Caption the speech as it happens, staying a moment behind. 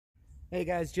Hey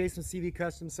guys, Jason with CV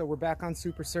Custom. So we're back on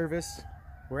Super Service.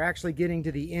 We're actually getting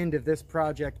to the end of this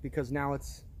project because now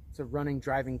it's a running,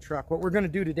 driving truck. What we're going to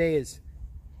do today is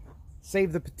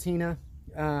save the patina.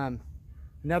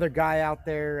 Another guy out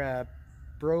there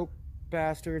broke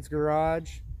Barsterd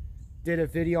Garage, did a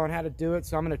video on how to do it,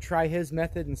 so I'm going to try his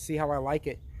method and see how I like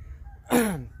it.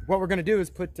 What we're going to do is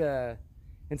put,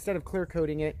 instead of clear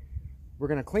coating it, we're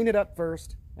going to clean it up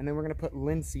first, and then we're going to put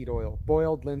linseed oil,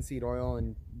 boiled linseed oil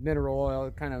and mineral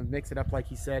oil, kind of mix it up like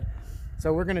he said.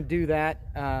 So we're going to do that.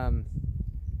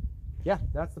 Yeah,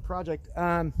 that's the project.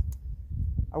 I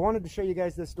wanted to show you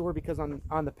guys this door because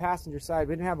on the passenger side,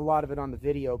 we didn't have a lot of it on the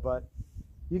video, but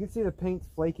you can see the paint's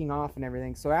flaking off and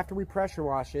everything. So after we pressure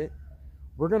wash it,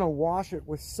 we're going to wash it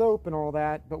with soap and all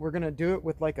that, but we're going to do it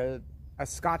with like a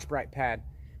Scotch-Brite pad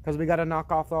because we got to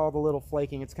knock off all the little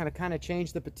flaking. It's going to kind of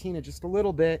change the patina just a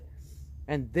little bit,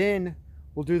 and then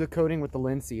we'll do the coating with the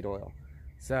linseed oil.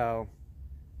 So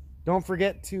don't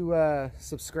forget to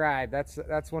subscribe.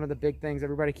 That's one of the big things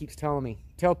everybody keeps telling me.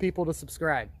 Tell people to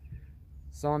subscribe.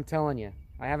 So I'm telling you,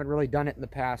 I haven't really done it in the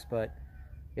past, but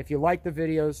if you like the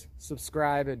videos,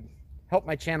 subscribe and help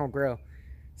my channel grow.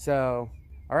 So,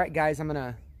 all right, guys, I'm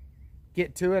gonna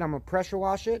get to it. I'm gonna pressure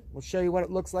wash it. We'll show you what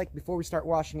it looks like before we start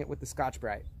washing it with the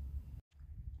Scotch-Brite.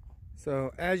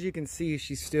 So as you can see,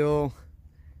 she's still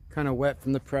kind of wet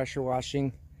from the pressure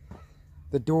washing.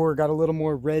 The door got a little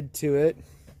more red to it.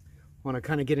 I want to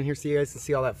kind of get in here so you guys can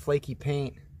see all that flaky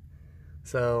paint.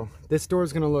 So this door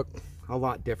is going to look a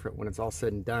lot different when it's all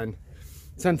said and done.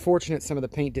 It's unfortunate some of the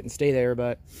paint didn't stay there,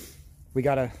 but we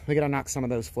gotta knock some of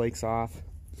those flakes off.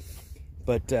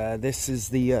 But this is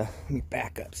the let me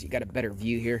back up so you got a better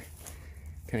view here.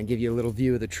 Kind of give you a little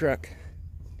view of the truck,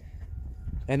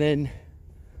 and then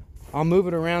I'll move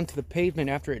it around to the pavement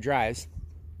after it dries.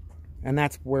 And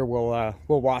that's where we'll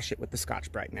wash it with the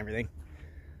Scotch-Brite and everything.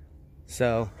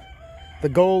 So the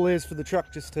goal is for the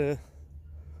truck just to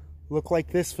look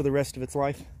like this for the rest of its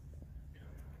life.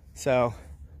 So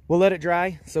we'll let it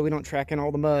dry so we don't track in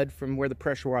all the mud from where the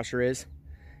pressure washer is,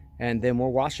 and then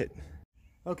we'll wash it.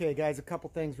 Okay guys, a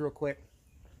couple things real quick.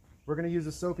 We're going to use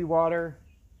the soapy water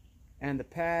and the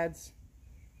pads.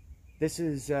 This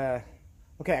is okay,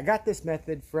 I got this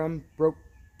method from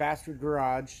Barsterd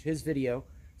Garage, his video.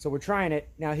 So we're trying it.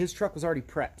 Now his truck was already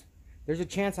prepped. There's a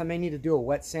chance I may need to do a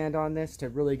wet sand on this to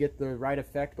really get the right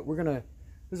effect, but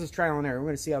this is trial and error. We're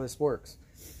gonna see how this works.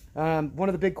 One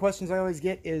of the big questions I always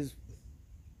get is,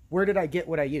 where did I get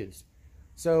what I used?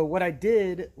 So what I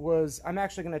did was, I'm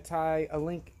actually gonna tie a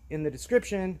link in the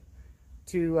description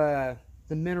to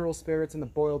the mineral spirits and the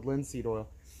boiled linseed oil.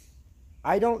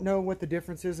 I don't know what the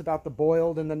difference is about the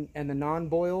boiled and the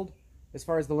non-boiled as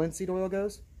far as the linseed oil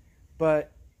goes,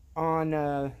 but on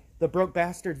the Broke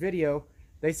Bastard video,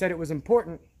 they said it was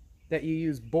important that you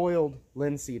use boiled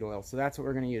linseed oil. So that's what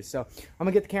we're going to use. So I'm going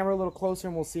to get the camera a little closer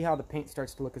and we'll see how the paint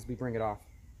starts to look as we bring it off.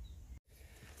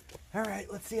 All right,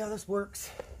 let's see how this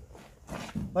works.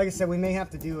 Like I said, we may have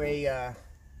to do a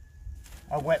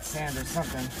wet sand or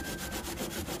something,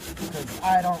 because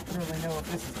I don't really know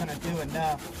if this is going to do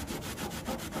enough.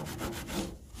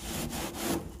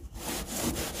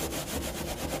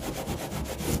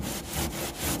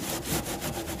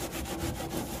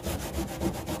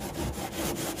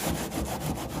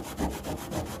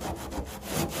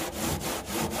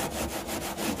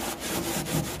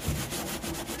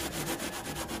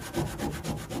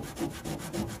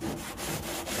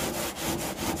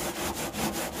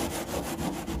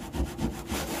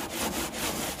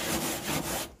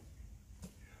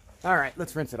 All right,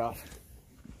 let's rinse it off.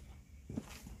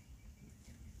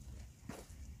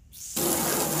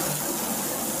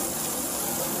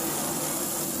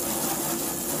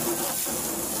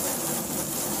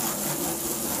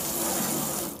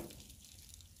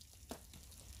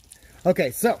 Okay,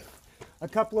 so a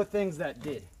couple of things that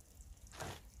did.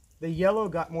 The yellow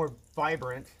got more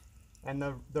vibrant and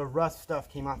the rust stuff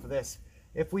came off of this.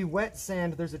 If we wet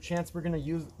sand, there's a chance we're going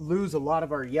to lose a lot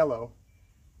of our yellow.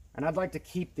 And I'd like to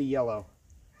keep the yellow.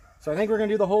 So I think we're going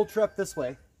to do the whole truck this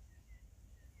way.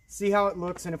 See how it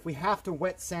looks, and if we have to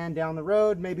wet sand down the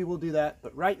road, maybe we'll do that.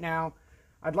 But right now,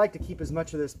 I'd like to keep as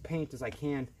much of this paint as I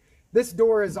can. This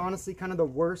door is honestly kind of the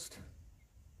worst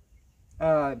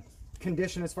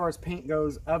condition as far as paint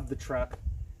goes of the truck.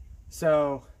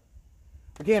 So,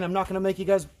 again, I'm not going to make you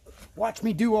guys watch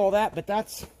me do all that, but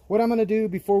that's what I'm going to do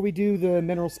before we do the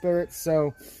mineral spirits.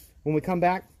 So when we come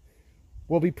back,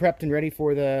 we'll be prepped and ready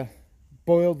for the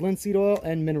boiled linseed oil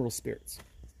and mineral spirits.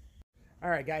 All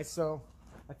right, guys, so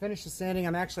I finished the sanding.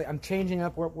 I'm changing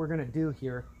up what we're going to do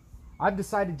here. I've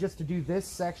decided just to do this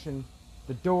section,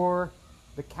 the door,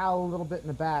 the cowl a little bit in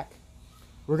the back.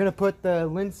 We're going to put the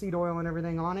linseed oil and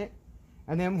everything on it.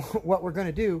 And then what we're going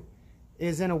to do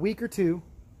is in a week or two,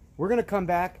 we're going to come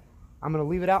back. I'm going to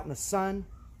leave it out in the sun.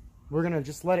 We're going to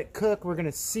just let it cook. We're going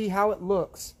to see how it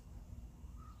looks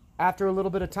after a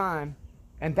little bit of time.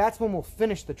 And that's when we'll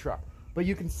finish the truck. But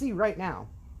you can see right now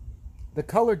the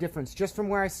color difference just from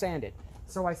where I sanded.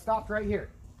 So I stopped right here.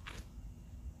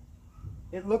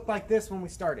 It looked like this when we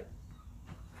started.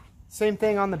 Same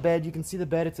thing on the bed. You can see the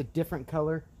bed. It's a different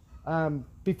color.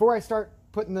 Before I start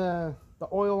putting the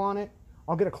oil on it,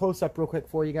 I'll get a close-up real quick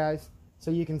for you guys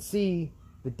so you can see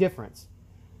the difference.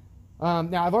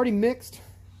 Now, I've already mixed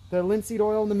the linseed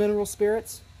oil and the mineral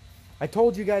spirits. I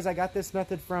told you guys I got this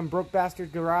method from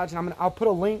Barsterd Garage, and I'll put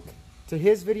a link to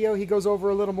his video. He goes over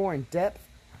a little more in depth.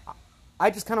 I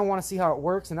just kind of want to see how it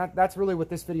works, and that's really what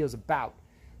this video is about.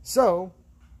 So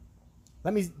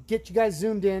let me get you guys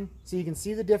zoomed in so you can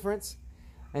see the difference,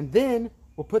 and then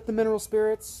we'll put the mineral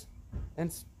spirits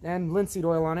and linseed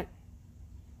oil on it.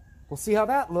 We'll see how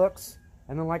that looks,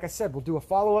 and then like I said, we'll do a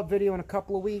follow-up video in a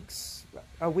couple of weeks,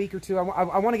 a week or two.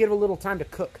 I want to give it a little time to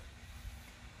cook,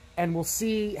 and we'll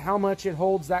see how much it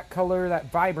holds that color,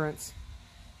 that vibrance,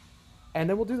 and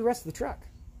then we'll do the rest of the truck.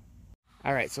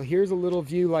 All right, so here's a little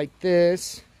view like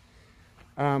this.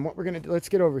 What we're gonna do, let's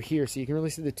get over here so you can really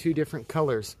see the two different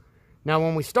colors. Now,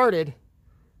 when we started,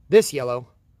 this yellow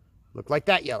looked like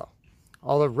that yellow.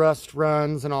 All the rust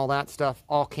runs and all that stuff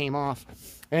all came off.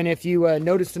 And if you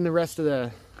noticed in the rest of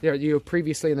the,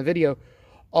 previously in the video,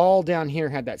 all down here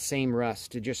had that same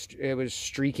rust. It was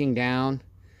streaking down.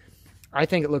 I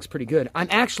think it looks pretty good. I'm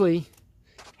actually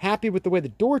happy with the way the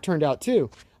door turned out too.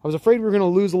 I was afraid we were gonna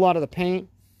lose a lot of the paint.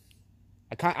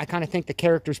 I kind of think the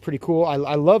character's pretty cool. I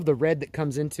love the red that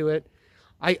comes into it.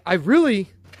 I really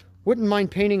wouldn't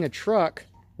mind painting a truck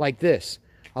like this.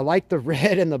 I like the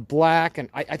red and the black, and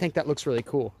I think that looks really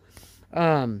cool.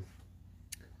 But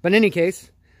in any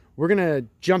case, we're going to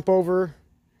jump over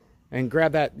and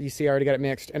grab that. You see, I already got it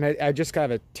mixed, and I just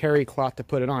got a terry cloth to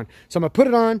put it on. So I'm going to put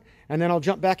it on, and then I'll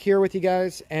jump back here with you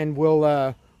guys, and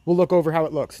we'll look over how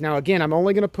it looks. Now, again, I'm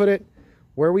only going to put it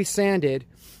where we sanded,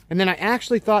 and then I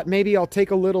actually thought maybe I'll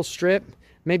take a little strip,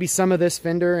 maybe some of this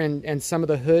fender and some of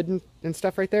the hood and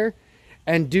stuff right there,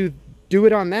 and do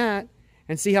it on that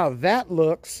and see how that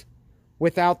looks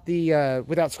without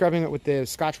scrubbing it with the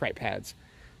Scotch-Brite pads.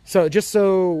 So just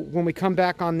so when we come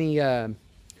back on the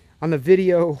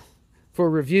video for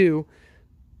review,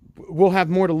 we'll have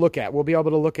more to look at. We'll be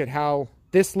able to look at how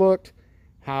this looked,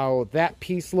 how that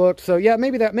piece looked. So yeah,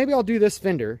 maybe I'll do this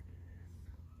fender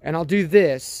and I'll do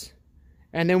this,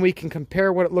 and then we can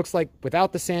compare what it looks like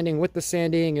without the sanding, with the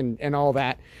sanding, and all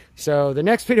that. So the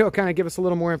next video will kind of give us a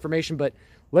little more information, but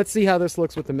let's see how this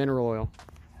looks with the mineral oil.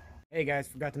 Hey guys,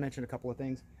 forgot to mention a couple of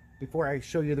things before I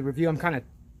show you the review. I'm kind of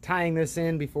tying this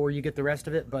in before you get the rest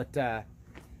of it, but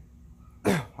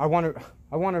I want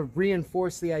to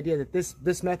reinforce the idea that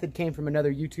this method came from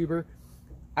another YouTuber.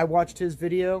 I watched his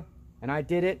video and I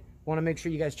did it. Want to make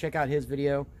sure you guys check out his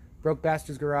video,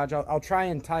 Barsterd Garage. I'll try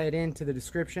and tie it into the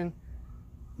description.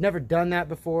 Never done that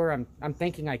before. I'm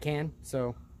thinking I can, so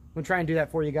I'm gonna try and do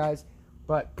that for you guys.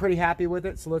 But pretty happy with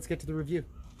it, so let's get to the review.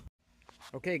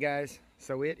 Okay guys,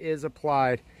 so it is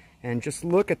applied, and just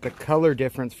look at the color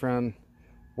difference from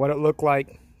what it looked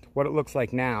like to what it looks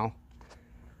like now.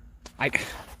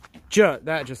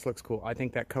 That just looks cool. I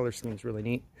think that color scheme is really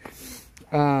neat.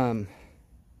 You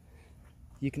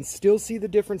can still see the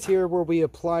difference here where we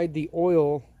applied the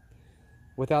oil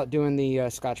without doing the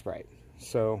Scotch-Brite.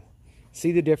 So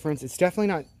see the difference. It's definitely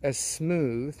not as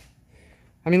smooth.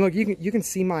 I mean, look, you can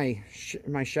see my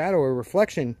shadow or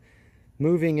reflection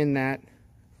moving in that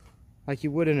like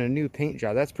you would in a new paint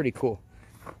job. That's pretty cool.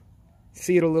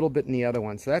 See it a little bit in the other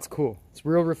one, so that's cool. It's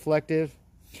real reflective.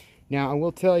 Now, I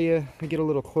will tell you, let me get a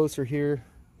little closer here.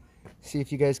 See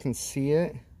if you guys can see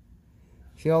it.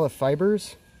 See all the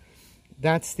fibers?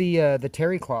 That's the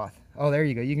terry cloth. Oh, there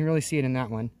you go. You can really see it in that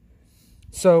one.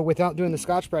 So without doing the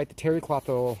Scotch-Brite, the terry cloth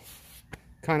will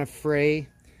kind of fray.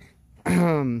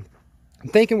 I'm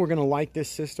thinking we're going to like this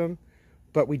system,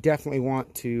 but we definitely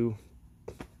want to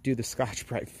do the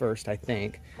Scotch-Brite first, I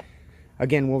think.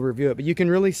 Again, we'll review it, but you can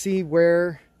really see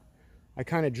where I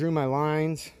kind of drew my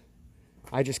lines.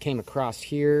 I just came across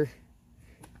here.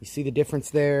 You see the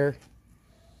difference there.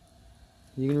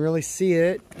 You can really see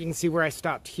it. You can see where I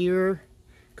stopped here,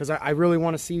 because I really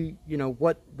want to see, you know,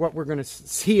 what we're going to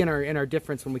see in our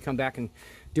difference when we come back and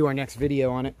do our next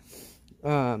video on it.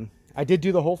 I did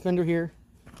do the whole fender here.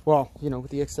 Well, you know,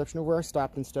 with the exception of where I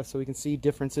stopped and stuff, so we can see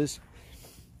differences.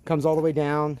 Comes all the way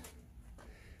down.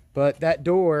 But that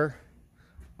door,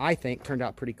 I think, turned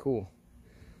out pretty cool.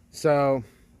 So,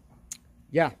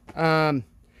 yeah.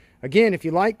 Again, if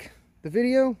you like the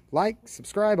video, like,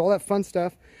 subscribe, all that fun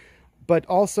stuff, but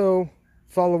also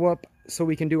follow up so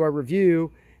we can do our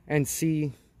review and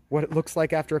see what it looks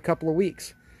like after a couple of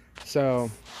weeks.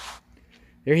 So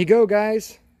there you go,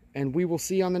 guys, and we will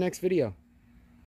see you on the next video.